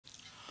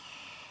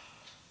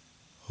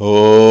ॐ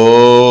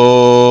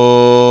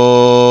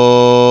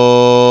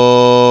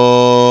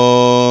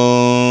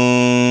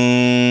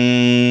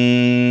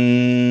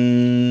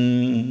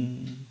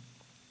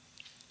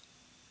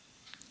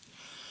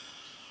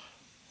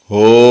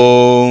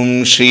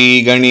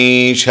श्री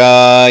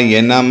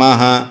गणेशाय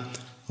नमः।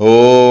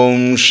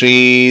 ॐ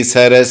श्री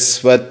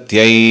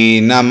सरस्वत्यै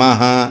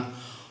नमः।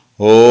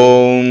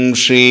 ॐ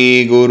श्री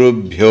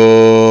गुरुभ्यो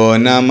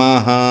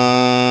नमः।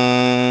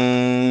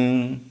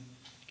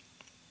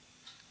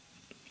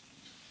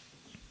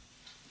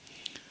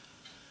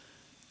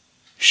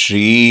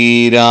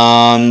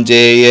 श्रीराम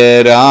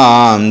जय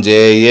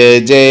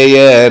जय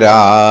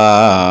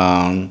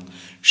राम।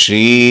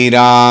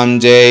 श्रीराम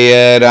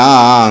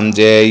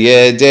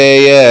जय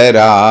जय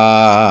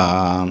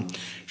राम।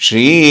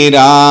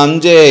 श्रीराम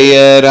जय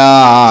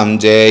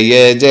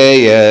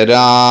जय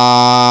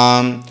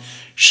राम।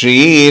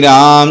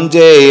 श्रीराम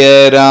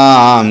जय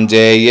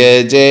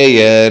जय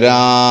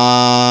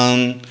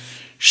राम।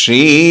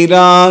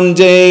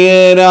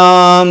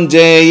 श्रीराम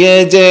जय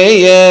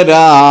जय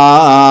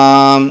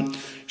राम।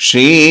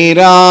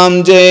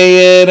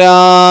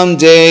 श्रीराम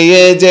जय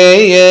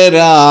जय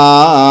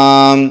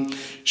राम।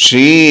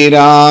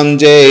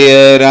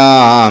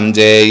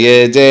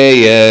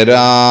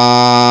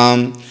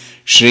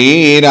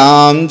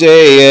 श्रीराम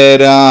जय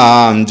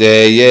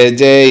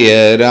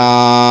जय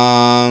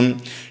राम।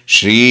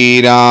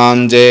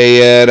 श्रीराम जय जय राम। श्रीराम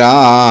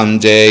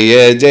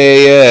जय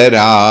जय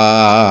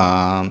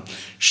राम।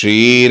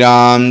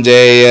 श्रीराम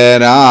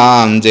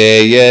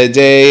जय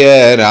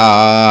जय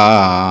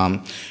राम।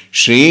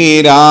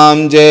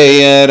 श्रीराम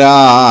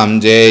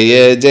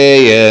जय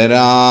जय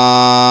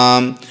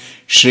राम।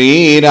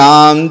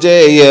 श्रीराम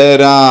जय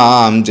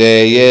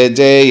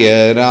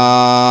जय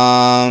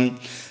राम।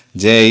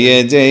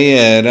 जय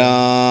जय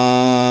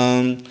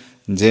राम।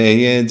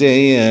 जय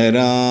जय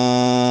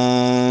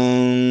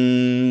राम।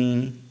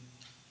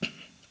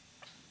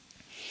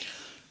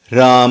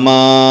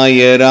 रामाय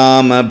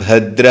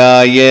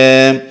रामभद्राय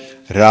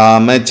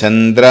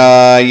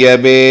रामचन्द्राय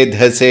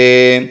वेधसे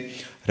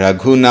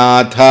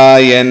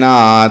रघुनाथाय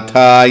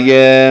नाथाय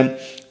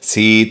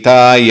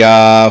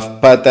सीतायाः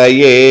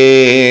पतये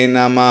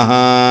नमः।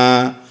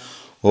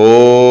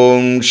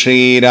 ॐ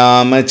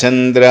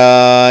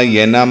श्रीरामचन्द्राय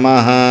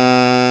नमः।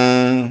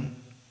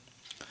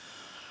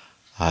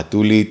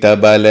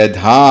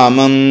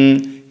 अतुलितबलधामं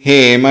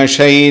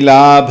हेमशैलाभदेहं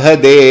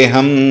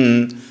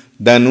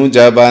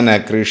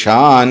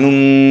दनुजवनकृशानुं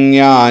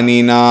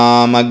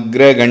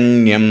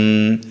ज्ञानिनामग्रगण्यं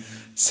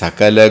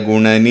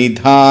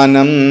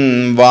सकलगुणनिधानं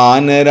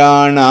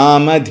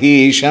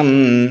वानराणामधीशं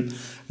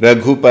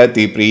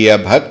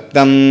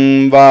रघुपतिप्रियभक्तं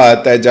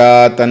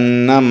वातजातं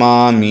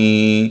नमामि।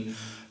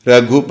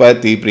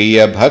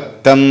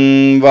 रघुपतिप्रियभक्तं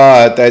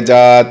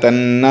वातजातं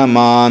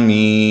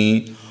नमामि।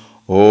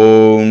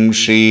 ॐ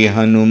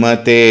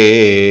श्रीहनुमते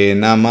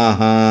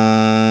नमः।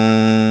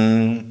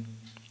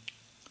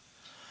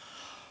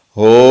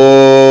 ॐ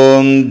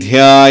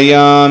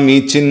ध्यायामि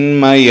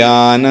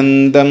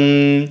चिन्मयानन्दं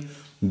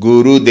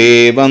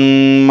गुरुदेवं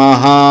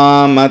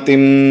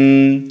महामतिं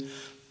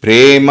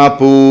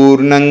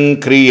प्रेमपूर्णं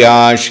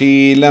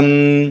क्रियाशीलं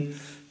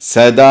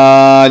सदा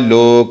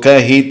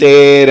लोकहिते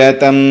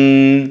रतं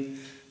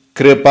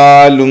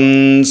कृपालुं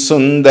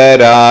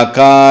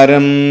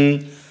सुन्दराकारं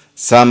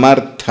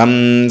समर्थं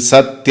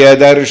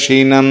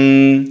सत्यदर्शिनं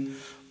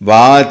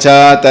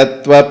वाचा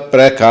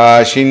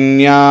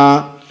तत्त्वप्रकाशिन्या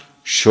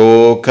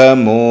शोकमोहविनाशिनम्।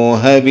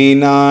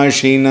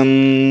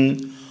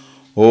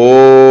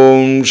 ॐ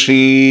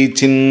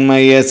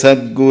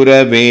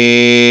श्रीचिन्मयसद्गुरवे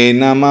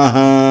नमः।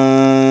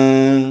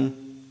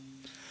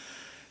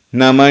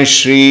 नमः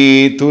श्री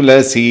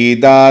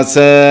तुलसीदास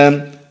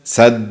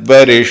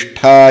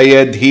सद्वरिष्ठाय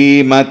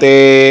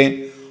धीमते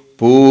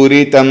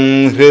पूरितं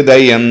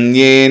हृदयं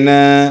येन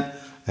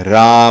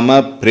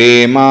रामप्रेमामृतेन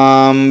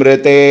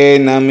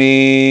मे।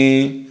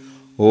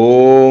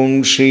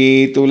 ॐ श्री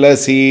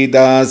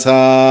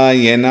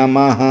तुलसीदासाय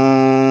नमः।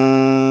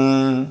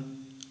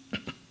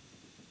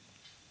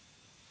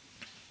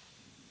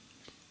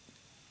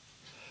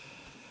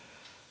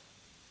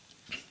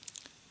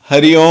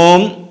 Hari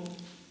Om,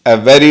 a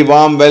very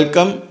warm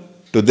welcome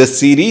to this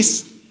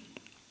series.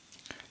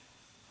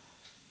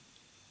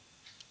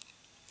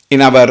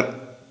 In our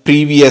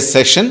previous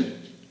session,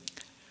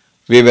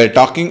 we were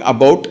talking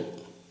about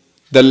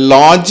the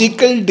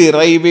logical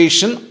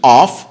derivation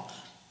of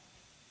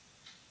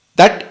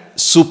that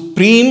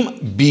supreme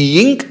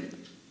being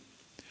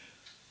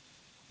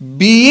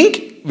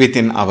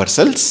within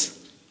ourselves,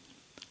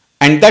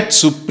 and that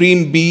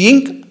supreme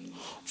being,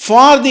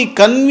 for the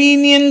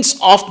convenience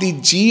of the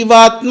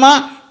Jivatma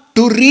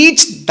to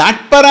reach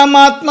that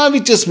Paramatma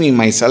which is me,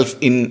 myself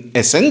in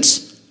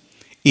essence,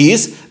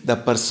 is the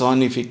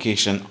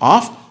personification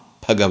of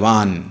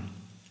Bhagavan.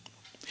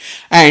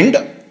 And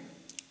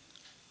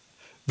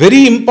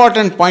very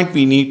important point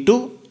we need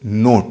to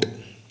note.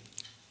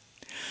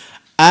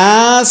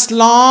 As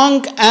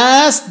long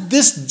as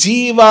this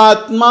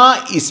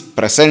Jivatma is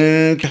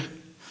present,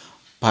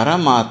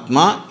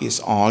 Paramatma is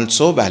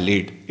also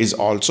valid. is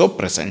also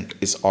present,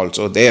 is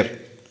also there.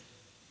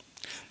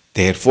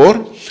 Therefore,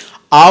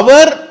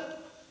 our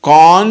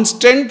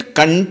constant,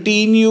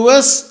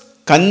 continuous,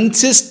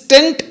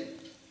 consistent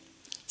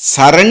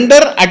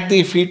surrender at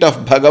the feet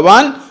of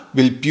Bhagavan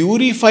will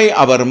purify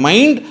our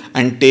mind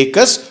and take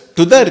us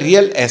to the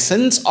real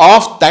essence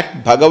of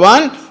that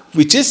Bhagavan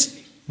which is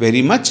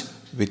very much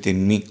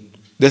within me.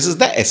 This is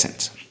the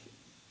essence.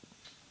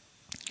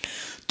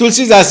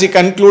 Tulsi Dasi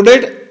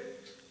concluded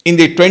in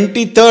the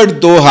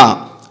 23rd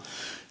Doha,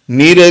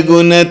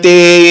 Niragunate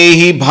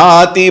hi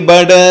bhati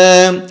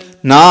bada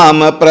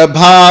Nama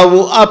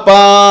prabhavu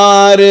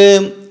apar.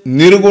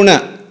 Nirguna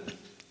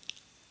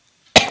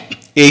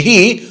ehi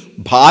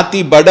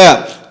bhati bada.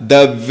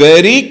 The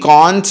very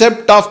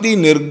concept of the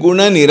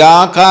Nirguna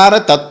Nirakara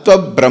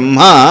Tattva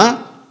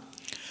Brahma,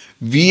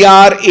 we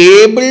are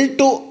able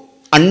to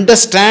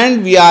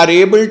understand, we are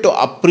able to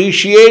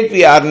appreciate,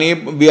 we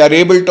are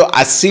able to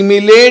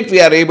assimilate, we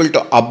are able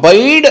to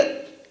abide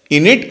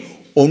in it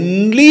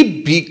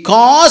only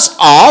because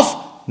of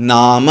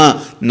Nama.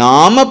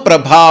 Nama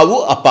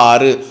Prabhavu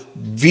Apar.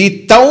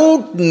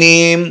 Without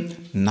name,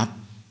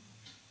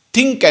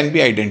 nothing can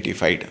be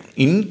identified,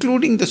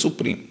 including the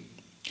Supreme.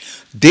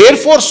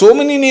 Therefore, so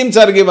many names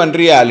are given: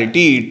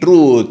 reality,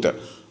 truth,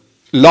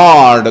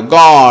 Lord,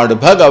 God,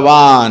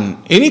 Bhagavan,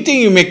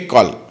 anything you may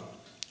call.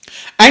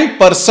 And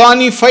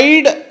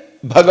personified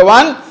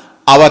Bhagavan,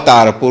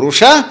 Avatar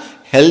Purusha,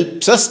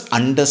 helps us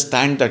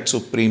understand that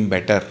Supreme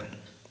better.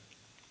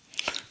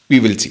 We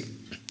will see.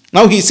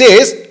 Now he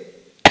says,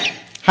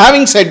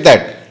 having said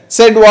that,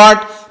 said what?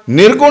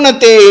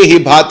 Nirgunate hi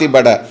bhati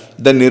bada.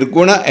 The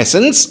Nirguna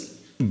essence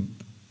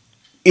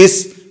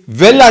is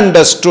well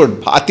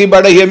understood. Bhati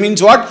bada here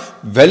means what?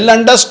 Well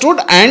understood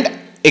and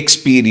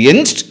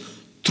experienced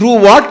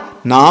through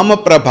what? Nama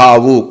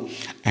Prabhavu.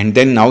 And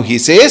then now he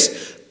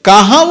says,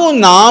 Kahavu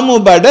namu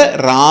bada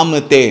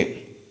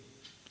ramate.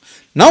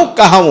 Now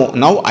Kahavu,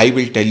 now I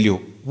will tell you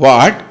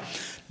what?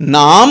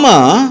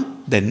 Nama,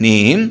 the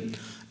name,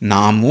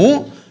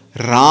 Namu,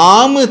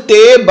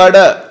 Ramate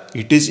bada.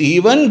 It is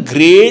even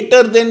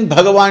greater than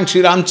Bhagavan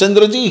Sri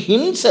Ramchandra ji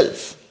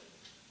himself.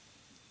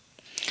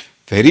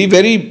 Very,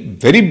 very,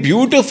 very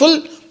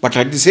beautiful, but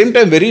at the same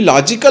time very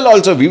logical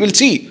also. We will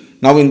see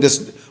now in this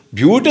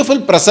beautiful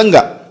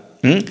prasanga.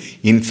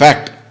 In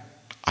fact,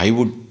 I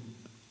would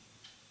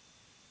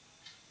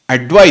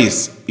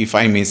advise, if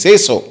I may say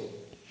so,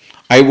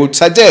 I would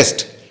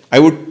suggest, I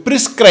would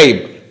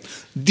prescribe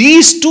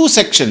these two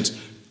sections,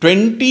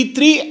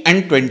 23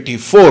 and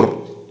 24,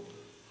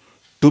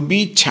 to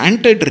be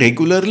chanted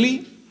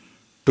regularly,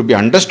 to be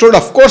understood,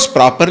 of course,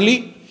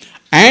 properly,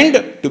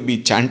 and to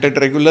be chanted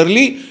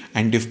regularly,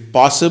 and if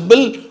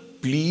possible,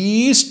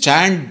 please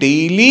chant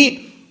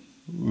daily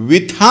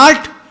with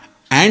heart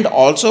and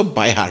also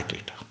by heart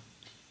it.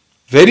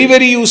 Very,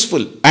 very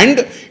useful.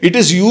 And it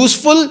is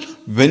useful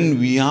when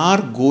we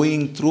are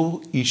going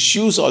through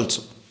issues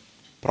also,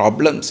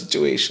 problem,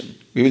 situation.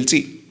 We will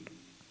see.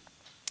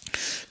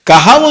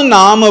 Kahavu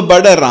nama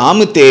bada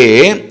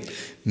ramte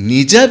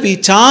nija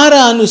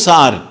vichara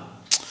anusar.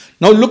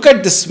 Now look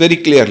at this very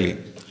clearly.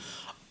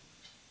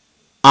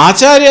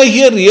 Acharya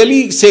here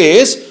really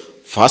says,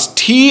 first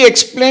he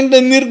explained the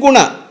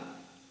Nirguna.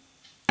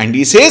 And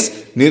he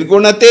says,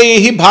 Nirgunate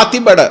hi bhati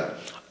bada.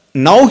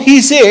 Now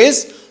he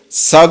says,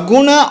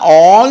 Saguna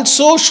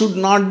also should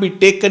not be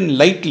taken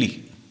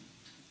lightly.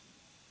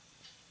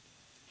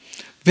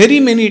 Very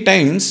many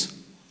times,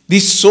 the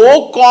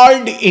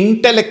so-called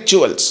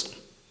intellectuals,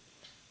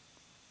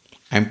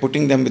 I am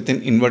putting them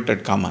within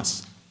inverted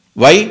commas.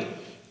 Why?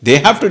 They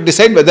have to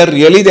decide whether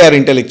really they are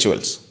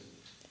intellectuals.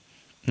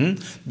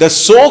 The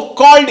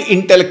so-called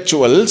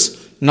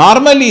intellectuals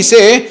normally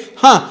say,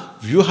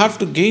 you have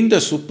to gain the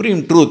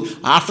supreme truth.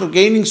 After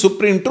gaining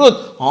supreme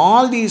truth,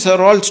 all these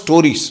are all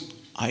stories.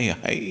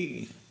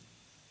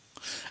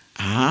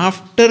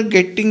 After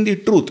getting the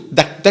truth,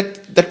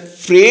 that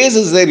phrase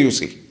is there, you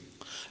see.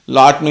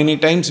 Many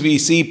times we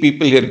see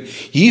people here,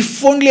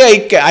 if only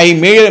I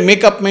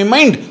make up my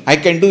mind, I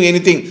can do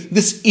anything.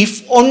 This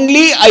if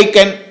only I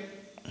can,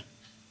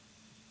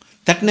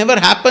 that never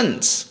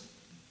happens.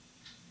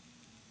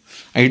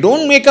 I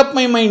don't make up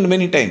my mind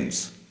many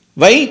times.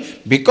 Why?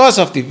 Because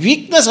of the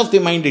weakness of the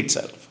mind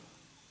itself.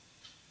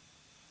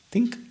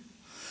 Think.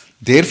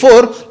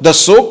 Therefore, the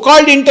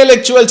so-called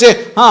intellectuals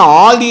say,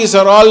 all these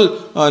are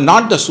all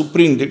not the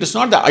supreme. It is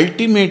not the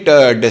ultimate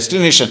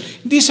destination.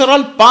 These are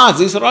all paths.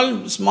 These are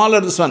all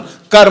smaller. This one.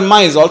 Karma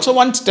is also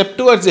one step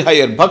towards the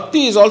higher.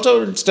 Bhakti is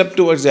also one step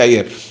towards the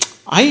higher.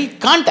 I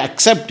can't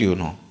accept,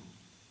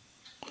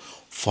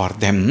 For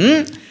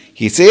them,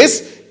 he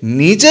says,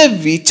 Nija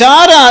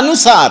vichara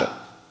anusar.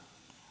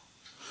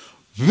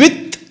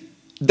 With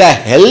the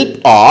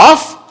help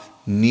of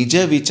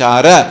Nija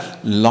vichara,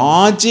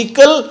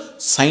 logical,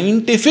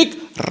 scientific,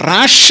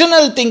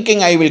 rational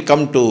thinking, I will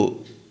come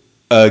to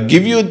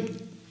give you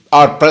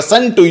or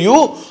present to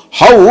you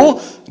how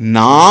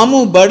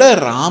Namu bada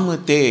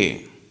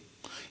ramate.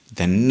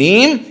 The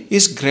name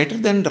is greater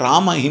than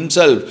Rama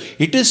himself.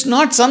 It is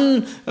not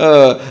some,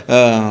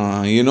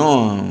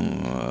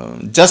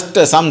 just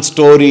some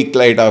story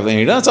kind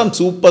of, some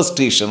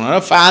superstition or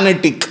a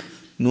fanatic.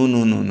 No,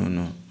 no, no, no,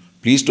 no.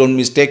 Please don't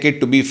mistake it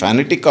to be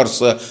fanatic or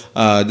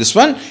this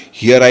one.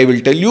 Here I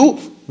will tell you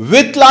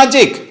with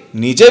logic.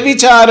 Nija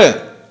vichar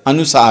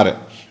anusar.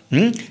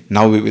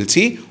 Now we will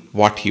see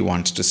what he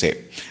wants to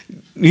say.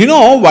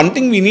 One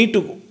thing we need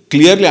to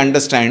clearly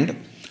understand.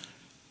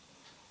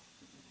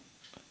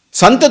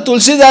 Santa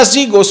Tulsidas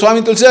ji,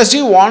 Goswami Tulsidas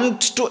ji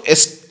wants to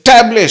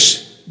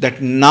establish that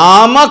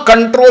Nama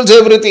controls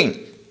everything.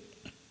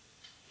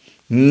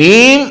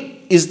 Name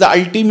is the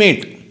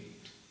ultimate.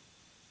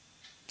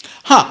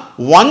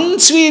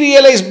 Once we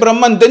realize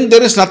Brahman, then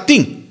there is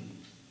nothing.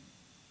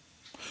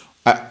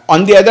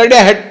 On the other day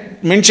I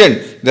had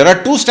mentioned, there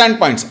are two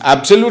standpoints,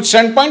 absolute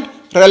standpoint,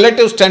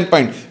 relative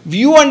standpoint.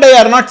 You and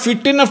I are not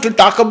fit enough to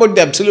talk about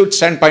the absolute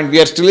standpoint.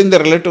 We are still in the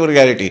relative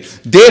reality.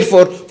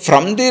 Therefore,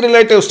 from the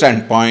relative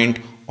standpoint,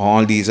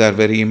 all these are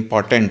very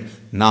important.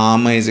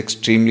 Nama is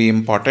extremely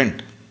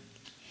important.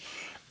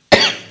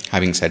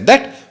 Having said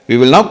that, we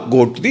will now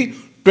go to the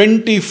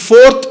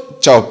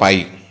 24th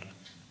Chaupai.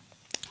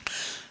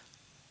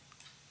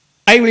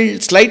 I will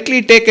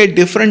slightly take a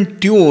different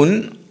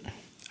tune.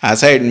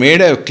 As I had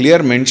made a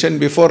clear mention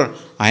before,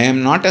 I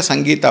am not a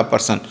Sangeeta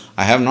person.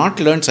 I have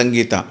not learned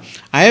Sangeeta.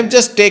 I have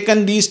just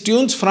taken these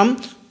tunes from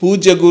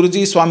Pujya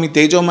Guruji Swami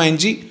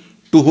Tejomayanji,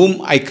 to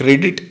whom I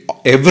credit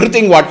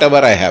everything whatever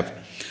I have.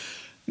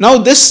 Now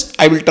this,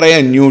 I will try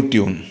a new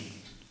tune.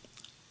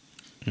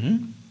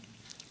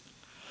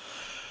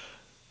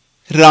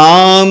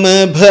 Ram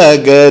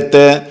Bhagat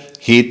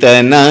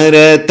Hita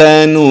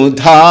Naratanu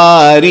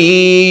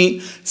Dhari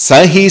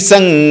Sahi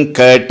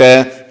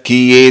Sankat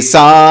किए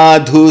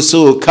साधु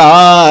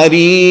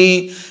सुखारी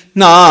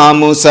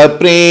नाम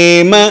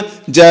सप्रेम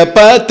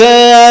जपत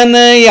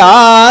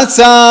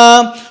अनयासा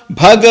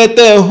भगत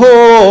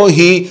हो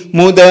ही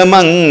मुद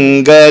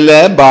मंगल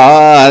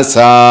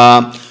बासा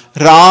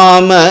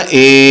राम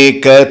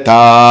एक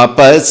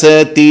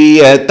तापसति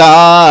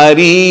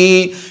अतारी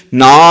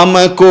नाम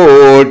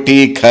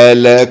कोटि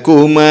खल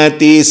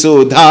कुमति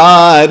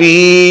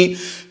सुधारी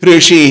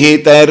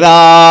ऋषिहित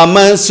राम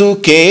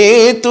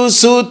सुकेतु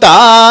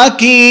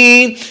सुताकी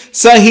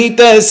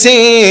सहित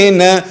सेन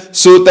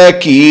सुत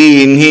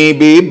कीन्हि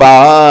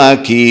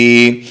बिबाकी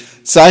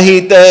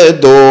सहित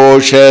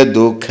दोष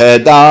दुख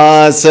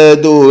दास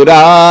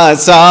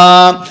दुरासा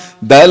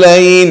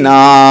दलई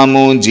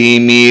नामु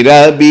जिमि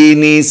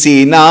रबिनि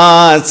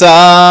सिनासा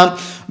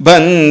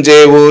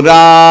भंजेउ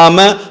राम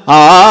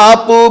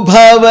आपु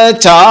भव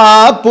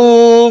चापु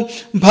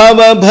भव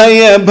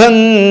भय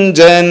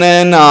भंजन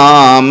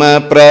नाम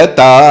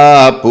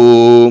प्रतापु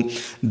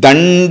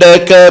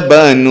दंडक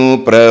बनु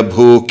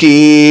प्रभु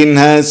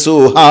कीन्ह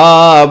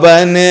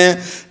सुहावन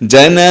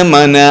जन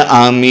मन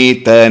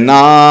अमित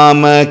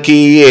नाम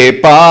किए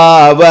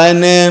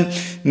पावन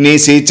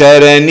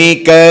निशिचर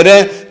निकर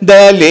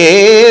दले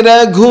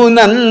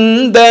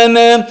रघुनंदन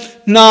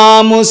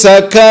नामु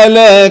सकल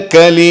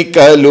कलि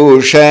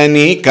कलुष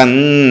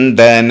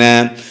निकंदन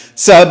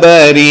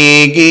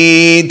सबरी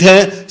गीध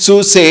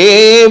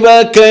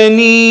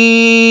सुसेवकनी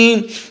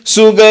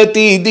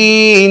सुगति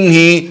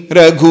दीन्हि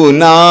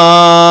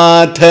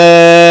रघुनाथ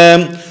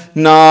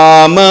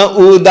नाम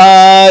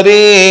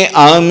उदारे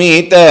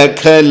अमित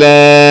खल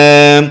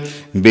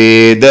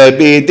वेद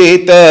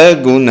विदित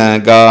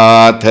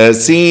गुणगाथ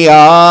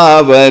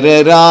सियावर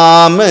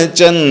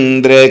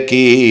रामचंद्र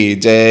की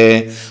जय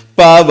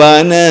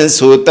पवन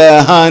सुत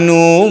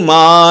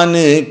हनुमान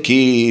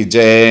की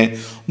जय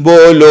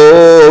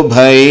बोलो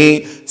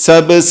भाई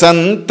सब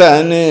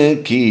संतन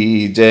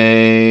की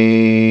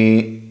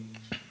जय।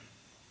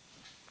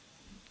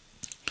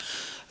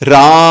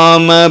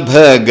 राम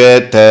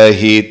भगत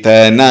हित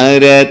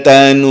नर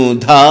तनु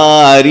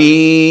धारी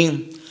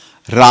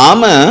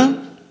राम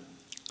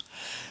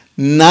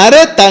नर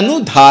तनु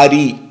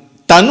धारी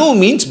tanu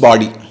means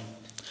body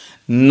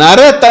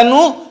nara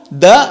tanu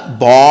the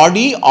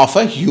body of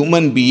a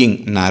human being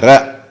nara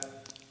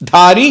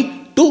dhari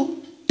to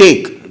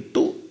take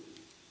to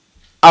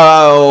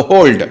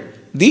hold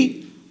the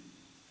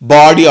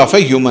body of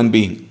a human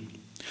being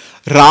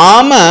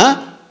rama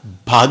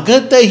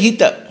bhagata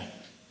hita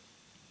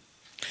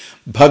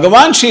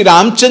Bhagavan Shri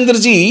Ramchandra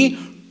ji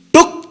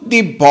took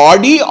the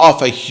body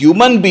of a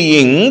human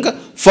being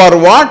for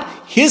what?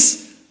 His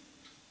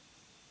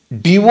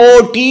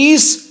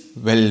devotees'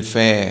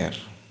 welfare.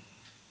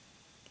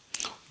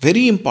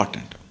 Very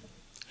important.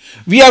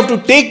 We have to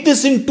take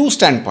this in two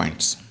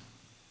standpoints.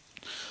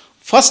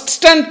 First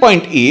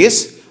standpoint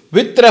is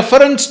with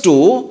reference to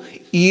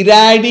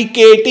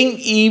eradicating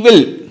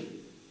evil.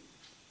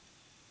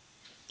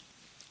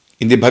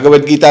 In the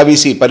Bhagavad Gita we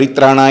see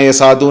Paritranaya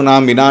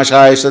sadhunam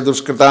vinashaya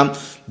sadushkritam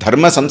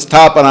dharma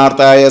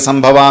samsthapanarthaya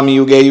sambhavami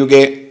yuge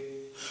yuge.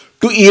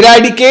 To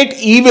eradicate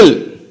evil,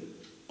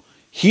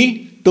 he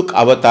took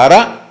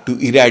avatara to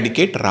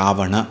eradicate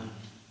Ravana.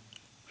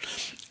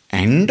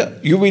 And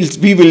we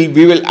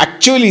will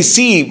actually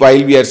see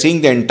while we are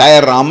seeing the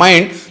entire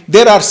Ramayana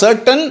there are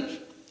certain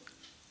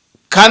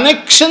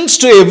connections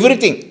to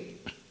everything.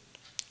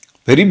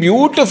 Very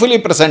beautifully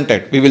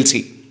presented, we will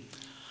see.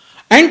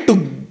 And to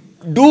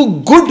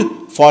do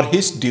good for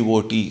his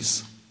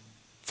devotees,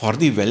 for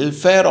the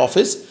welfare of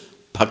his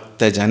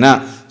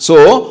Bhaktajana.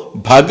 So,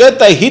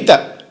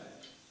 Bhagatahita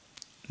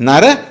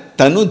Nara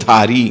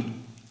Tanudhari.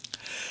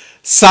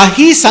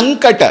 Sahi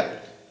Sankata.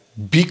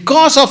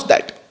 Because of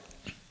that.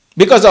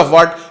 Because of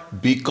what?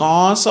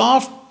 Because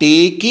of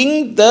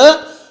taking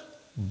the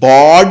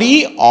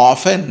body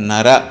of a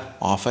Nara,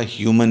 of a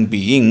human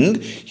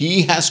being,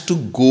 he has to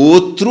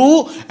go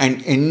through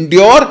and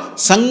endure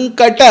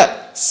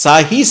Sankata.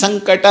 Sahi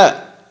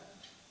Sankata.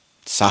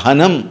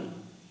 Sahanam.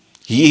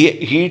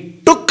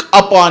 He took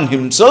upon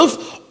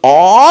himself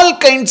all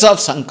kinds of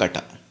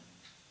Sankata.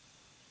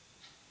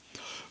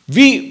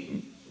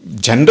 We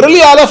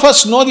generally, all of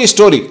us know the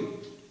story,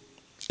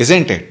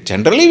 isn't it?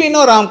 Generally we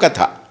know Ram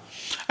Katha.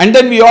 And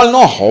then we all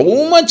know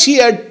how much he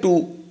had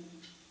to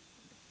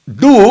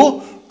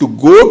do to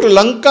go to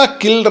Lanka,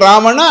 kill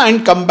Ravana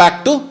and come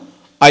back to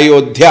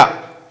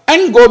Ayodhya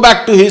and go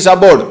back to his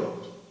abode.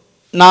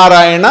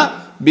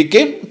 Narayana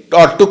became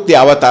or took the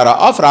avatara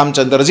of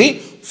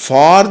Ramchandraji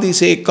for the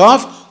sake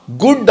of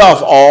good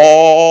of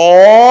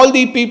all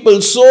the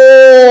people.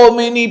 So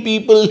many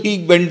people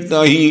he went,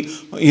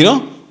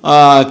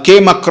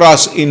 came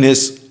across in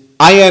his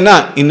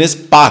ayana, in his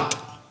path,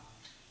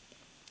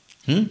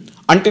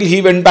 until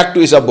he went back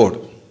to his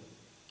abode.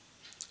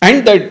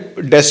 And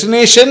the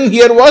destination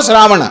here was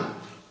Ravana,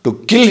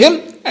 to kill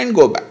him and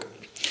go back.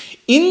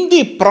 In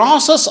the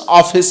process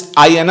of his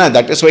ayana,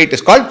 that is why it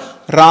is called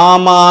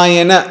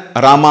Ramayana.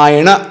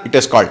 Ramayana it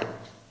is called,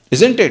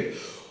 isn't it?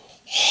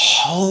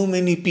 How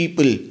many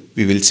people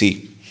we will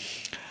see.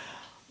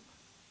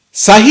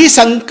 Sahi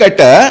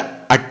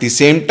Sankata, at the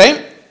same time,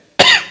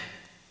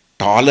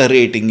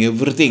 tolerating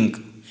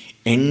everything,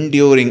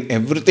 enduring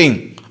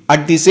everything.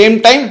 At the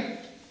same time,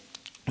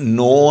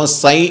 no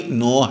sigh,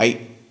 no hi.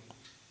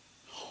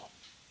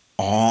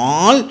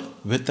 All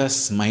with a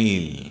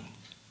smile.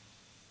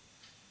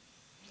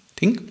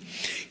 Think.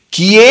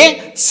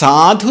 Kiye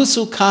sadhu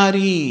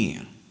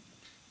sukhari.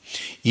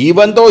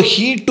 Even though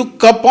he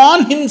took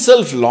upon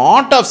himself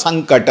lot of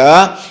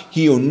sankata,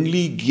 he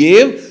only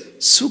gave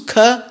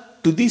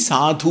sukha to the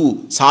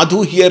sadhu.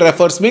 Sadhu here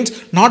refers means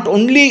not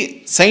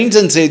only saints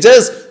and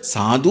sages,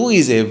 sadhu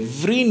is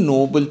every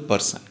noble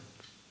person.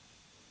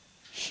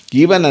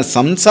 Even a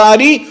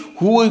samsari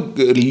who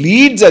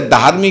leads a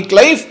dharmic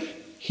life,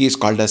 he is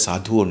called a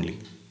sadhu only.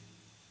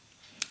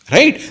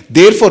 Right?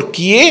 Therefore,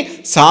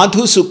 kiye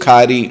sadhu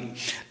sukhari.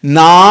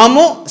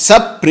 Namu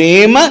sa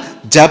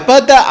prema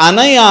japata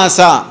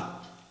anayasa.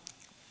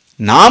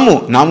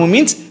 Namu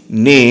means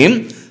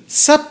name.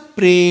 Sa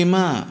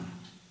prema.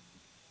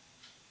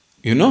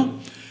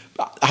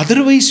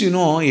 Otherwise,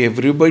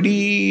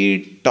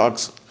 everybody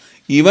talks.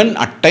 Even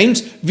at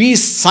times, we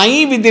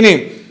sigh with the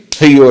name.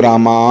 Hayo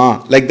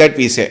Rama. Like that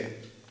we say.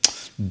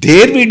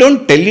 There we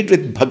don't tell it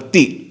with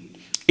bhakti.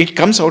 It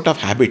comes out of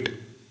habit.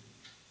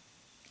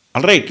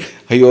 Alright,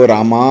 Hayo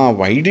Rama,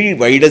 why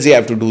does he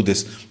have to do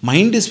this?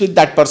 Mind is with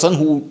that person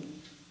who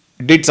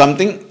did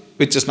something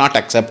which is not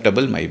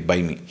acceptable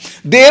by me.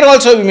 There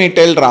also we may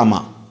tell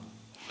Rama.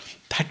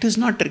 That is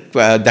not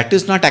required, that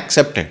is not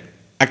accepted.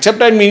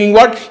 Accepted meaning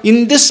what?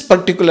 In this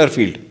particular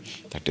field.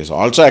 That is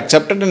also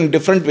accepted in a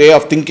different way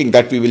of thinking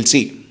that we will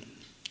see.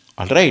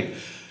 Alright.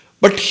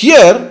 But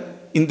here,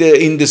 in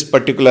this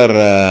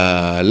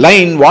particular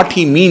line, what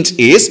he means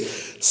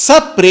is,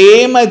 Sa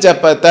prema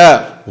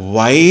japata,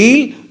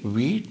 while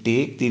we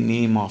take the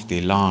name of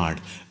the Lord,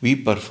 we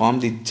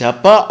perform the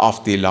japa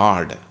of the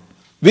Lord.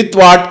 With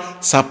what?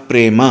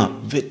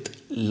 Saprema, with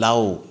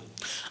love.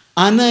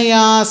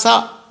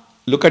 Anayasa,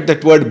 look at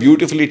that word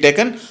beautifully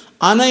taken.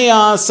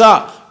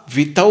 Anayasa,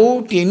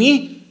 without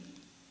any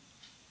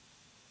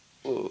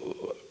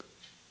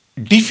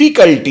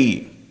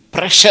difficulty,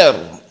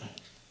 pressure.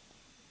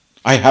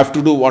 I have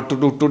to do what to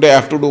do. Today I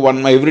have to do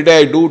one mala. Every day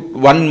I do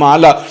one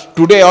mala.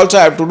 Today also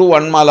I have to do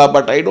one mala,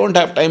 but I don't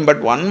have time.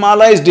 But one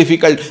mala is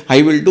difficult.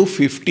 I will do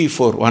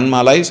 54. One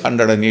mala is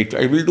 108.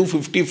 I will do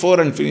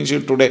 54 and finish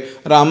it today.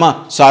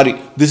 Rama, sorry.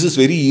 This is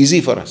very easy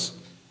for us.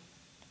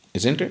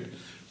 Isn't it?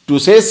 To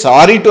say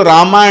sorry to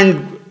Rama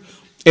and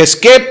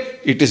escape,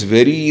 it is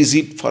very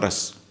easy for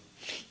us.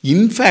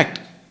 In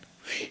fact,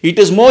 it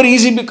is more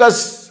easy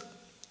because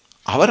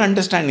our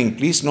understanding,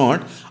 please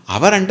note,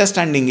 our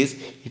understanding is,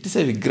 it is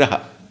a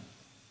vigraha.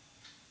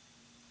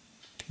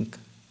 Think.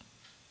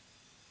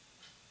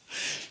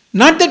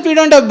 Not that we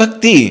don't have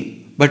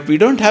bhakti, but we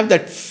don't have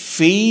that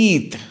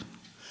faith.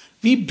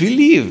 We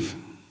believe.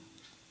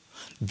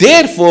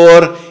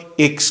 Therefore,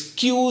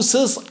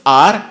 excuses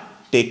are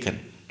taken.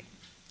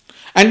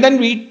 And then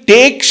we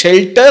take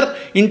shelter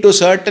into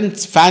certain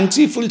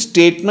fanciful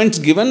statements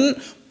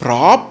given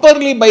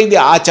properly by the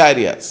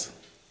acharyas.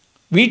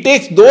 We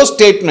take those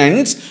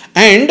statements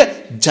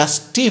and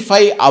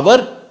justify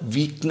our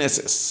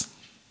weaknesses.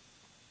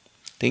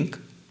 Think.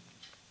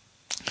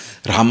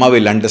 Rama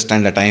will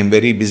understand that I am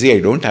very busy, I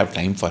don't have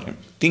time for him.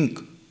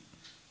 Think.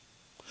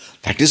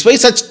 That is why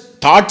such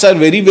thoughts are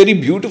very, very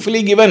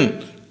beautifully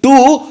given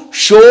to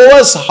show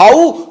us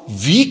how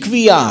weak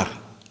we are.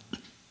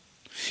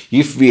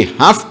 If we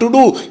have to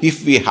do,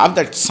 if we have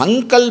that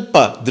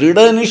sankalpa,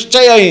 drida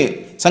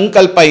nishchaya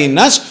sankalpa in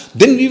us,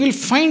 then we will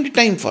find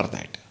time for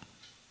that.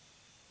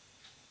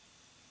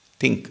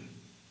 Think.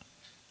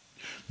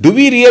 Do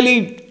we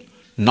really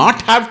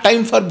not have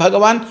time for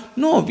Bhagavan?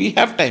 No, we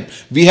have time.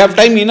 We have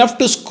time enough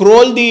to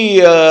scroll the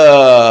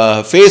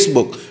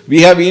Facebook.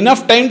 We have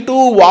enough time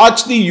to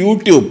watch the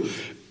YouTube.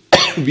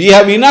 We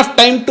have enough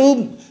time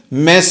to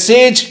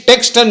message,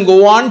 text and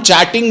go on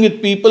chatting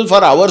with people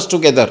for hours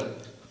together.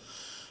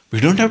 We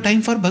don't have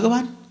time for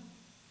Bhagavan.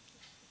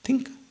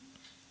 Think.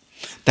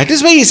 That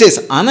is why he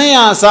says,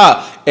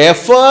 anayasa,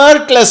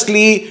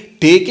 effortlessly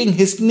taking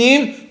his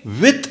name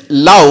with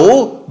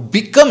love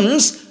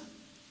becomes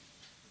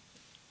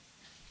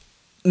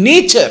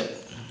nature.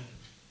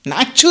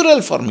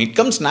 Natural for me. It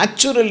comes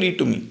naturally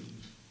to me.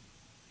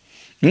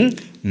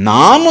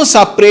 Namu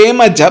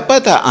saprema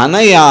japata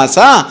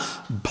anayasa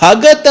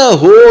bhagata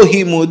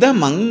hohi muda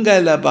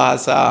mangala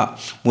basa.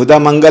 Muda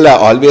mangala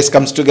always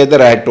comes together.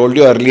 I had told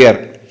you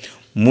earlier.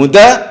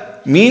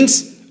 Muda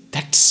means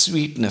that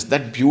sweetness,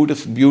 that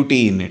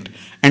beauty in it.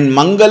 And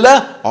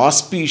mangala,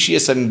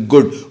 auspicious and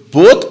good.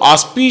 Both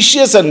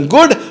auspicious and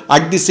good,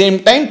 at the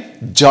same time,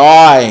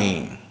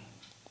 joy,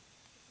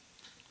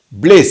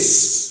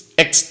 bliss,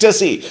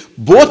 ecstasy.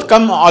 Both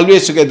come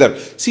always together.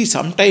 See,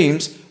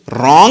 sometimes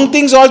wrong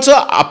things also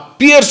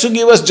appears to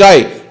give us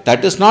joy.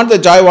 That is not the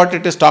joy what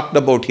it is talked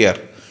about here.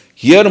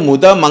 Here,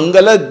 muda,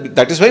 mangala,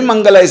 that is why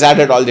mangala is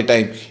added all the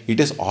time. It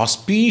is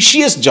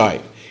auspicious joy.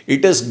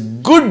 It is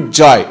good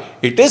joy.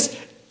 It is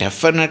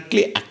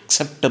definitely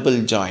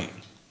acceptable joy.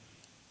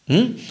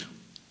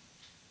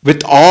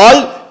 With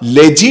all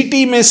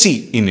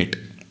legitimacy in it.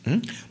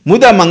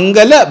 Muda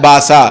mangala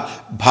basa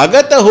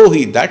bhagata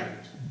hohi, that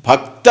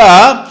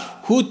bhakta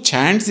who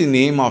chants the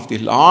name of the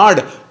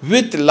Lord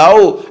with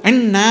love,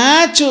 and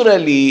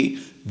naturally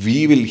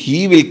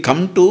he will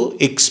come to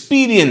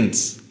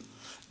experience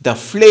the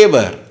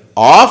flavor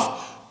of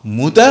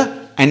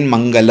muda and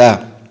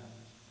mangala.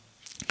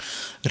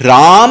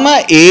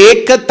 Rama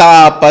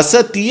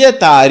ekatapasa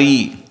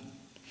tiyatari.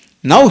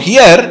 Now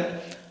here,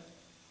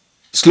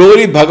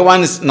 slowly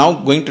Bhagavan is now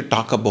going to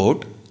talk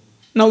about,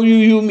 now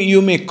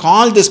you may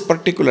call this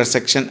particular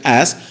section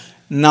as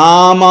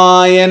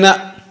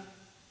Namayana.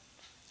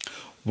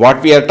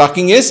 What we are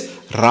talking is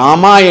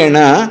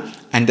Ramayana,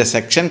 and the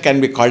section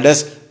can be called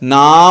as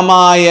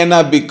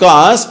Namayana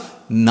because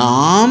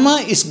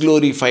Nama is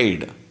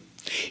glorified.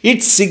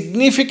 Its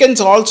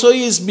significance also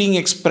is being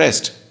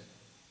expressed.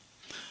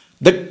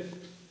 The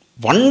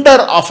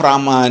wonder of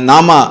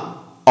Nama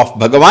of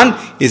Bhagavan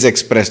is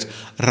expressed.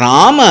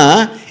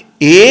 Rama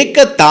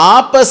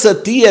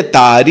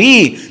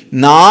ekatapasatiyatari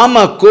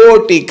nama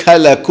koti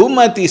khala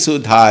kumati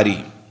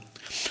sudhari.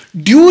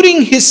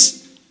 During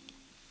his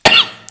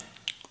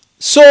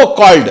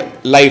so-called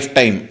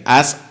lifetime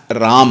as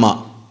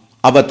Rama,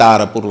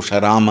 Avatara Purusha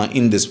Rama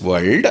in this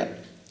world,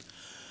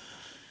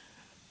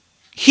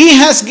 he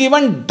has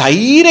given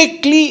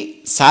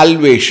directly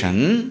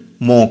salvation,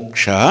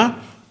 moksha,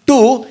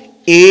 to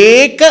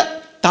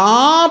Eka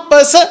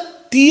Tapasa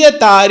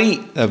Tiyatari.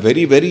 A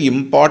very, very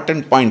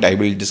important point. I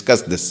will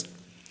discuss this.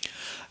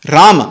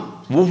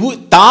 Rama.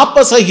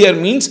 Tapasa here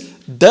means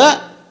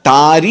the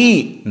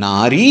Tari,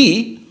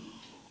 Nari,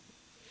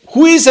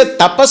 who is a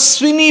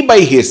tapaswini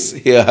by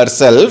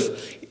herself.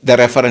 The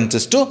reference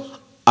is to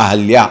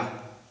Ahalya.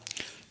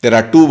 There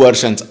are two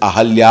versions,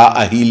 Ahalya,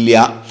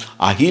 Ahilya.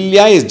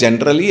 Ahilya is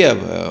generally a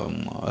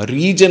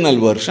regional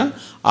version.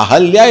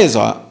 Ahalya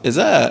is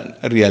a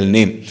real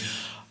name.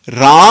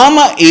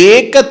 Rama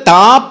Eka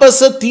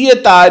Tapasa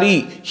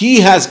Tiyatari.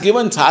 He has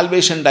given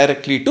salvation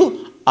directly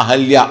to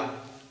Ahalya.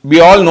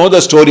 We all know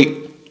the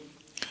story.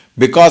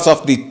 Because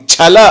of the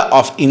chala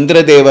of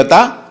Indra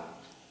Devata,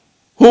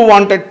 who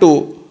wanted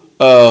to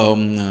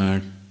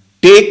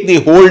take the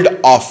hold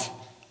of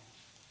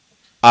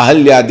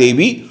Ahalya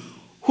Devi,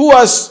 who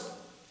was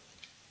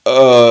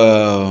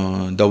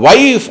the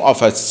wife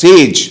of a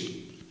sage,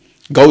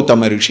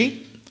 Gautama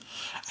Rishi.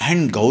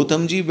 And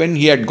Gautamji, when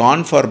he had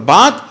gone for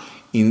bath,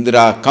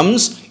 Indra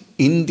comes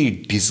in the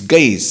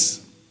disguise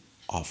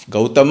of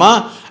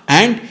Gautama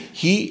and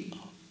he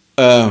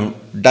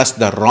does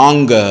the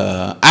wrong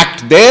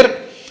act there.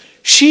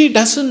 She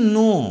doesn't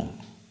know.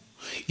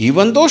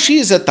 Even though she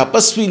is a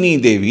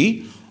tapaswini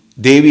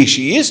Devi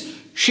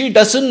she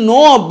doesn't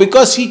know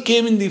because he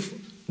came in the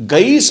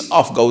guise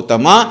of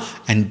Gautama,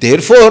 and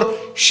therefore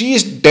she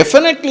is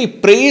definitely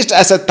praised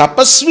as a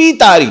tapasvi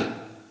tari.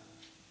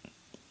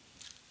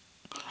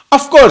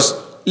 Of course,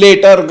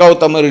 later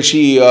Gautama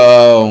Rishi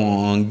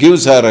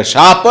gives her a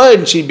shapa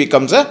and she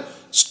becomes a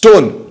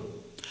stone.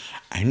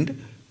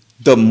 And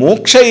the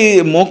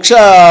moksha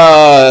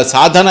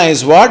sadhana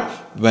is what?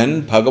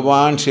 When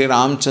Bhagavan Sri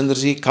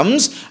Ramchandraji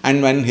comes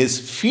and when his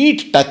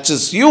feet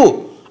touches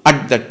you,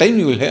 at that time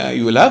you will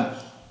have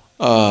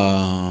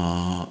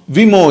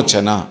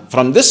vimochana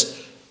from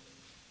this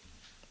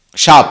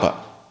shapa.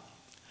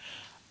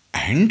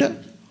 And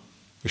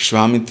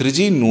Vishwamitra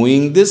ji,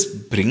 knowing this,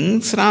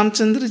 brings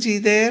Ramchandra ji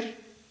there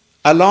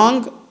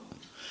along.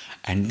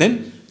 And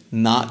then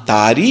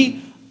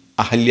Tari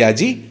Ahalya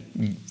ji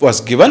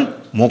was given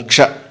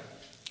moksha.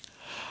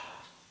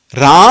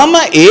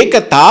 Rama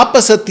eka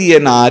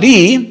tapasatiya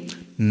nari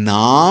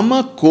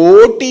nama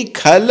koti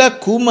khala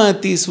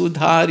kumati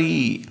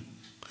sudhari.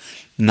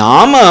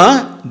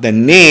 Nama, the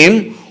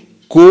name,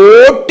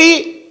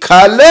 koti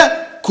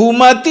khala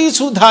kumati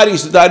sudhari.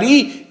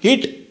 Sudhari,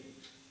 it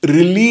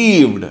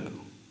relieved.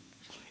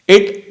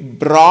 It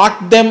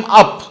brought them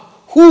up.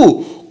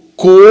 Who?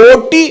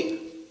 Koti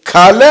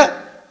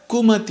khala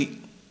kumati.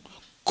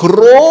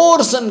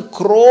 Crores and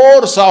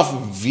crores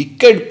of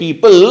wicked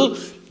people,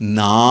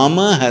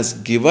 Nama has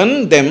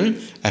given them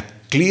a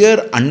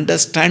clear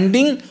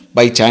understanding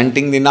by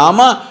chanting the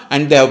Nama,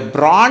 and they have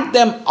brought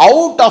them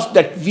out of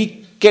that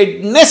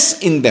wickedness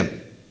in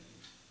them.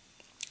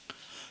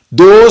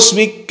 Those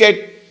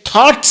wicked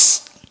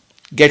thoughts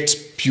gets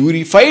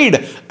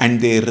purified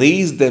and they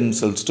raise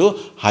themselves to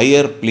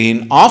higher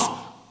plane of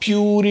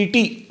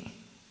purity.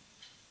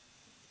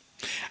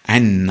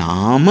 And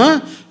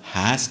Nama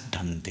has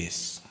done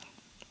this.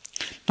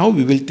 Now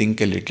we will think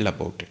a little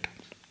about it.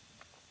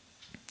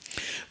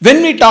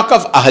 When we talk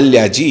of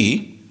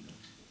Ahalyaji,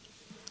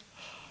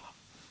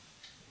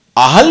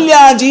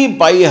 Ahalyaji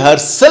by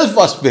herself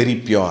was very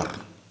pure.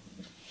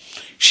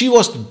 She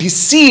was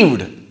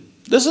deceived.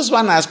 This is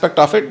one aspect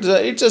of it.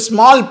 It's a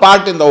small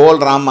part in the whole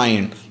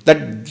Ramayana,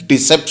 that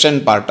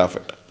deception part of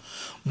it.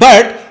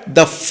 But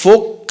the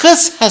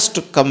focus has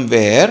to come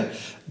where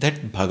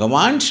that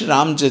Bhagavan Shri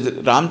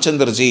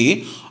Ramchandra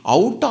ji,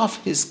 out of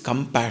his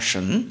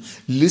compassion,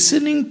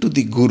 listening to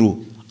the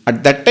Guru,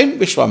 at that time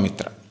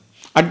Vishwamitra.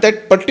 At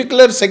that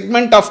particular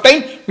segment of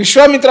time,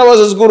 Vishwamitra was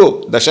his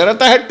Guru.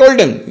 Dasharatha had told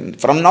him,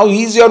 from now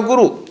he is your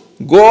Guru.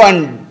 Go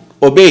and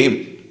obey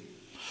him.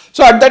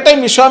 So at that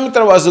time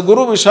Vishwamitra was the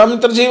Guru.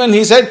 Vishwamitra ji, when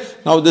he said,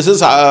 now this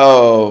is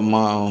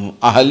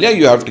Ahalya,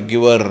 you have to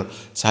give her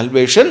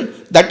salvation.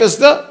 That is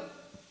the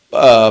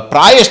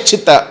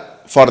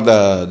prayashchitta for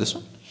this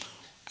one.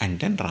 And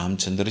then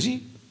Ramchandra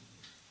ji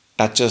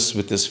touches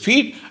with his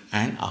feet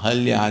and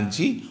Ahalya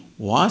ji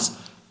was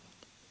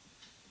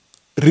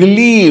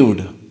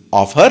relieved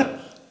of her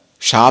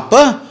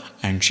shapa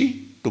and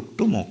she took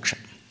to moksha.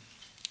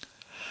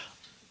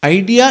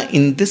 Idea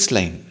in this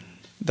line,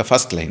 the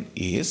first line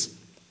is,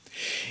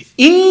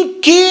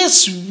 in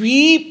case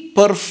we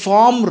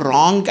perform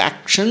wrong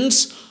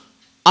actions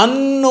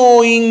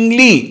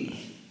unknowingly,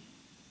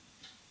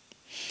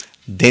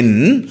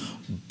 then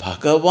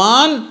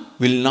Bhagavan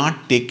will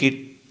not take it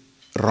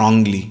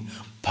wrongly.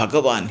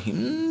 Bhagavan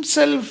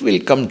himself will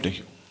come to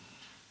you.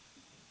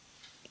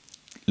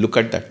 Look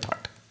at that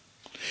thought.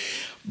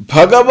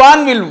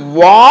 Bhagavan will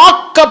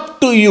walk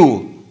up to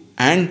you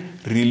and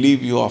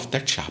relieve you of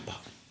that shapa.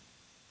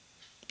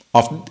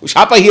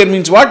 Shapa here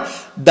means what?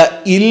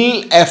 The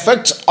ill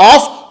effects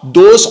of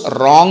those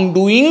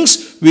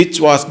wrongdoings which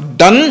was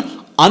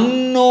done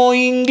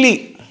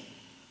unknowingly.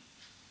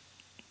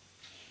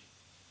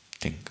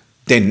 Think.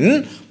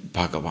 Then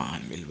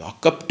Bhagavan will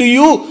walk up to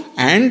you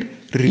and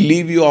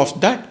relieve you of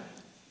that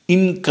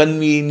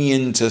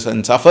inconveniences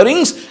and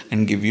sufferings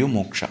and give you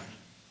moksha.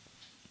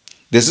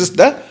 This is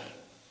the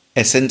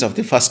essence of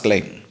the first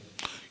line.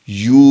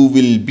 You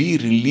will be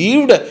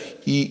relieved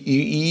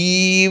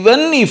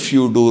even if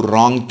you do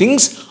wrong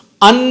things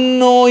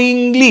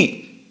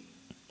unknowingly.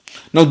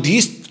 Now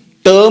these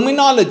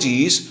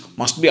terminologies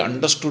must be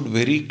understood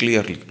very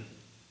clearly.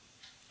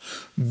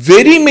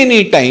 Very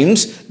many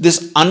times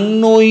this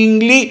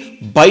unknowingly,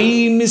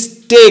 by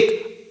mistake,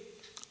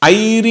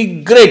 I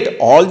regret,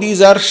 all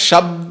these are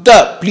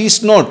shabda.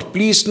 Please note,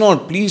 please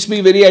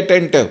be very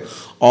attentive.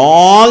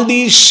 All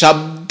these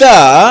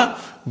shabda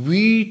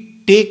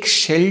we take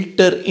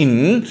shelter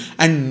in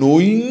and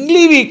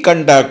knowingly we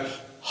conduct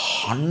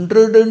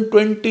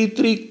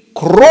 123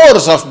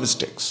 crores of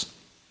mistakes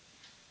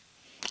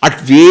at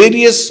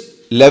various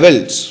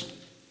levels,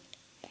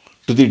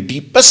 to the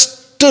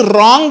deepest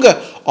wrong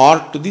or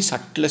to the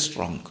subtlest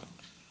wrong.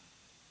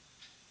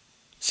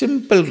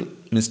 Simple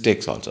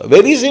mistakes also,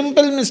 very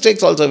simple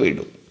mistakes also we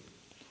do.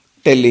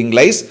 Telling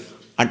lies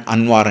at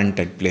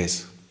unwarranted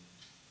place.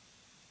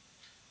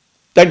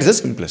 That is the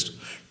simplest.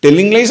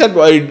 Telling lies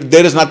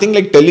there is nothing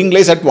like telling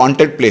lies at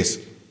wanted place.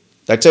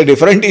 That's a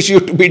different issue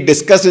to be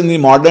discussed in the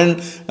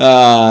modern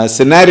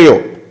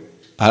scenario.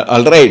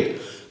 Alright.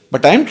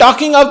 But I am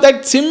talking of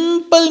that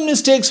simple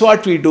mistakes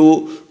what we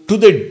do, to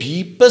the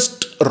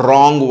deepest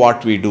wrong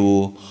what we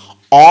do.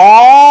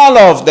 All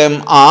of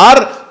them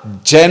are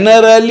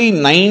generally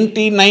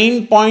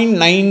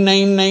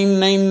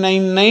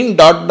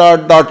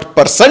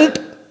 99.99999%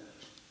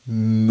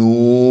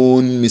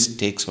 known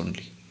mistakes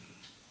only.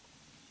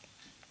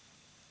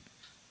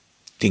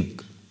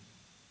 Think.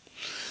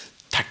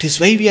 That is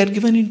why we are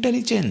given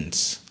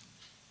intelligence.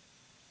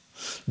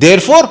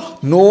 Therefore,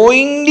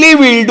 knowingly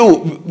we will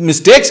do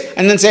mistakes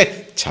and then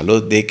say,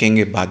 chalo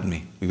dekhenge baad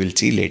mein, we will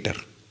see later.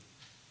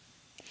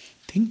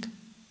 Think.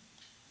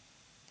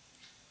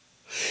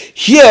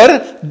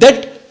 Here,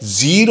 that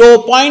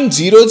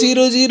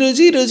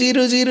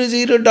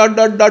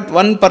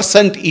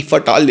 0.0000000.1%, if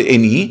at all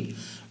any,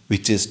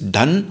 which is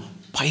done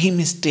by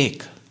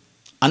mistake,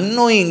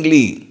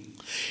 unknowingly.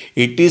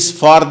 It is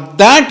for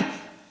that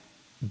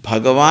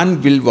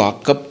Bhagavan will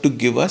walk up to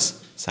give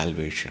us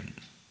salvation.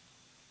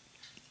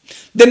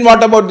 Then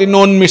what about the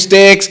known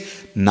mistakes?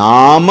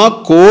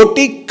 Nama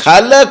koti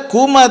khala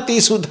kumati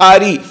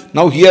sudhari.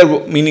 Now here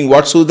meaning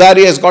what?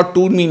 Sudhari has got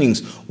two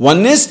meanings.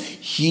 One is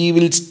he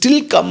will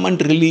still come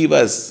and relieve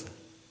us.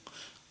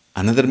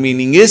 Another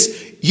meaning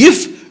is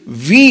if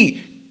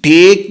we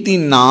take the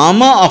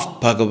nama of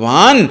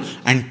Bhagavan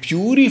and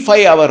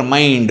purify our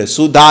mind.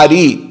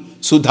 Sudhari,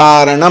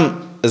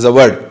 sudharanam is a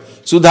word.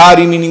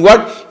 Sudhari meaning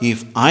what?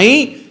 If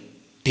I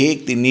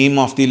take the name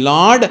of the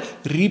Lord,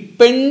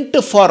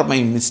 repent for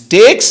my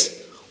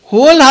mistakes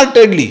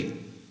wholeheartedly.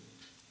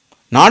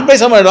 Not by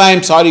some, I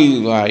am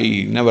sorry,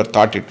 I never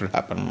thought it would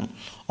happen.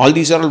 All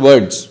these are all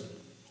words.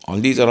 All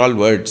these are all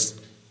words.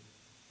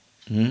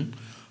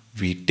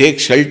 We take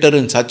shelter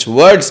in such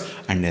words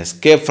and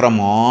escape from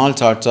all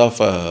sorts of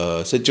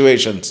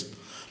situations.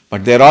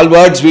 But they are all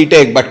words we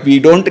take, but we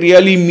don't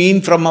really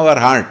mean from our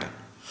heart.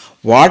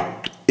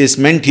 What is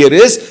meant here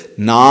is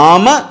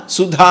Nama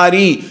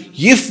Sudhari.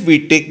 If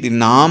we take the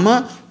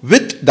Nama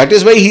with, that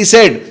is why he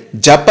said,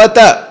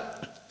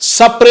 Japata,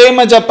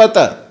 Saprema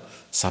Japata.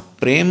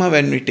 Saprema,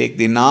 when we take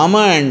the Nama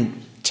and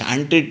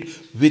chant it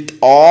with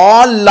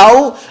all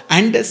love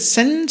and a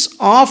sense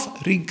of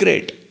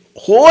regret,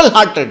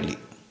 wholeheartedly.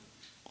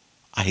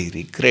 I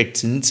regret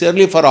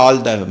sincerely for all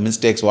the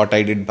mistakes what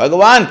I did.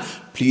 Bhagavan,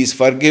 please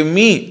forgive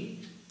me.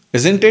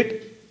 Isn't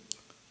it?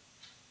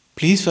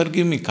 Please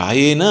forgive me.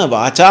 Kayena,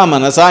 vacha,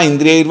 manasa,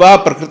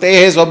 indriyairva,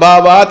 prakrutehe,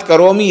 svabhavat,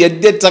 karomi,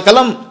 yadyat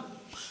sakalam.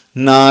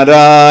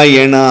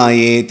 Narayana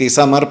eti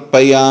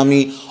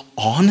samarpayami.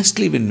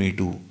 Honestly when we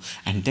do,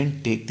 and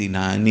then take the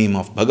name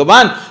of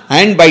Bhagavan,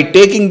 and by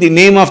taking the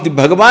name of the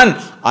Bhagavan,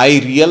 I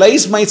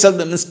realize myself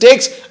the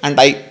mistakes and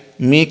I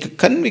make a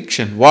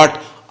conviction. What?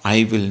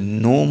 I will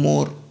no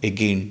more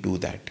again do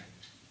that.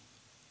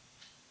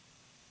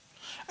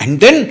 And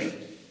then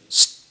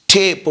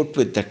stay put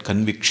with that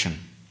conviction.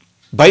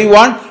 By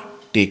what?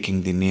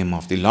 Taking the name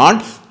of the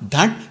Lord.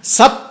 That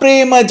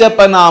Saprema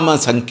Japa Nama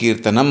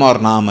Sankirtanam or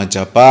Nama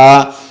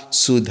Japa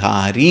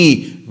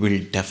Sudhari will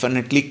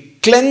definitely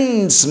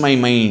cleanse my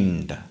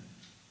mind.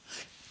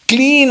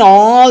 Clean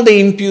all the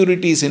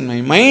impurities in my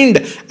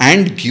mind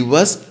and give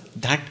us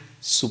that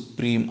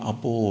supreme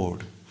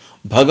abode.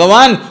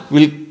 Bhagavan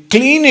will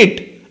clean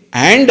it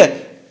and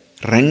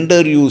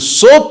render you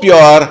so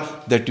pure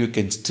that you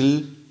can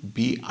still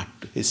be at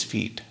his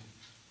feet.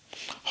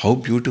 How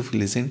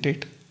beautiful, isn't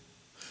it?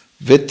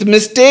 With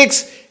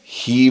mistakes,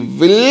 he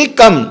will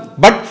come.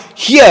 But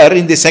here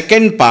in the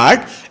second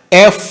part,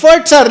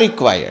 efforts are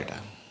required.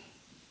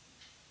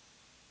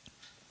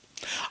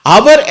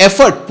 Our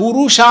effort,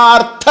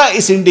 Purushartha,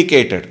 is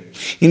indicated.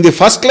 In the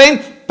first line,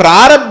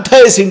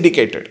 Prarabdha is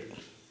indicated.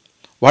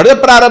 What is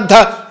the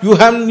Prarabdha?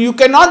 You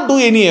cannot do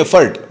any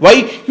effort.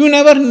 Why? You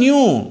never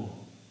knew.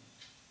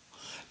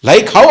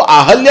 Like how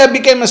Ahalya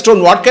became a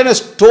stone. What can a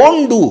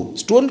stone do?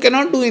 Stone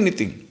cannot do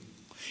anything.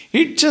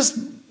 It just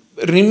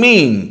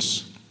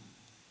remains.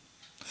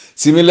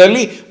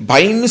 Similarly,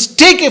 by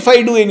mistake, if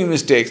I do any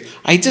mistakes,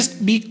 I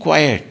just be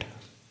quiet.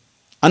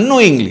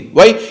 Unknowingly.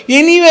 Why?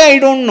 Anyway, I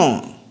don't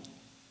know.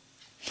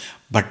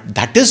 But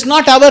that is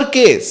not our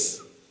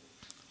case.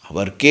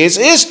 Our case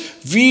is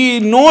we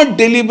know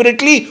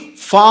deliberately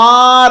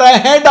far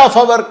ahead of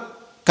our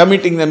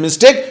committing the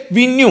mistake,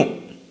 we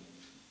knew.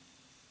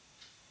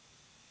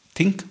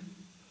 Think.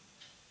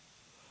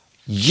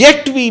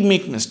 Yet we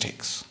make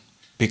mistakes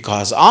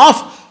because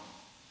of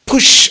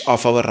push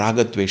of our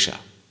ragadvesha.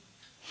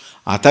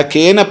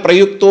 Athakena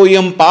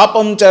prayuktoyam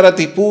papam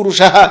charati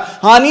purushaha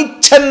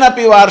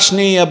anichannapi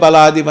varshneya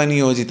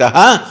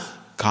baladivanyojitaha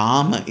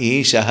kama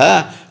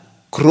eshaha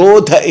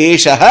क्रोध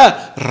एषः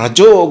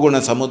रजोगुण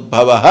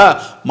समुद्भवः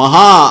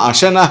महा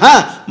अशनः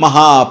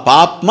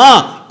महापाप्मा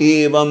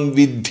एवं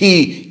विद्धि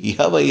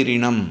इह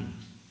वैरिणम.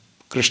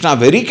 Krishna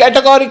very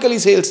categorically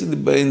says in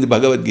the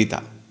Bhagavad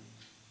Gita.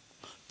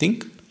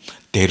 Think.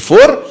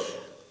 Therefore,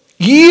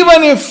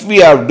 even if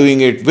we are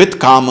doing it with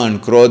kama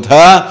and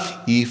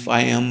krodha, if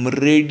I am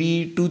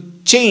ready to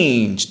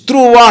change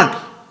through what?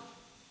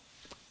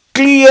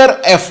 Clear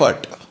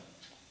effort.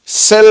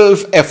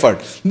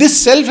 Self-effort.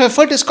 This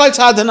self-effort is called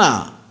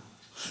sadhana.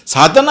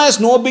 Sadhana is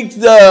no big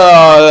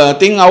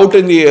thing out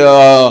in the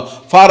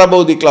far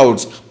above the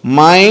clouds.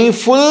 My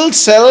full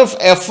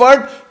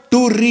self-effort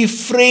to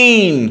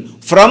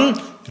refrain from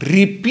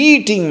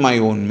repeating my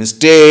own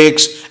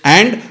mistakes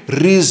and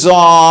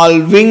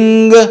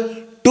resolving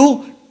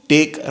to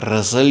take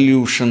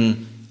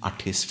resolution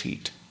at his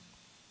feet.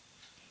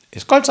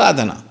 It's called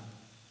sadhana.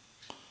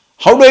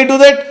 How do I do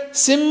that?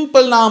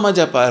 Simple Nama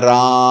Japa,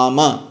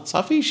 Rama,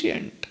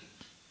 sufficient.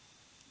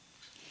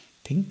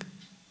 Think.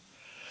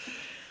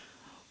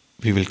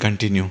 We will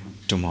continue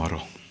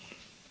tomorrow.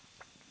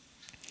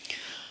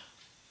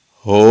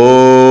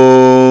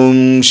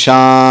 Om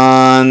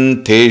Shanti.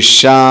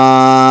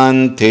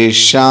 शान्ति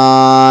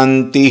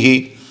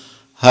शान्तिः।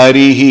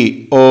 हरिः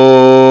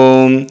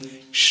ॐ।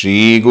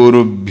 श्री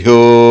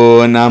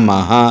गुरुभ्यो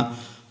नमः।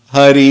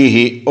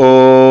 हरिः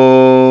ॐ।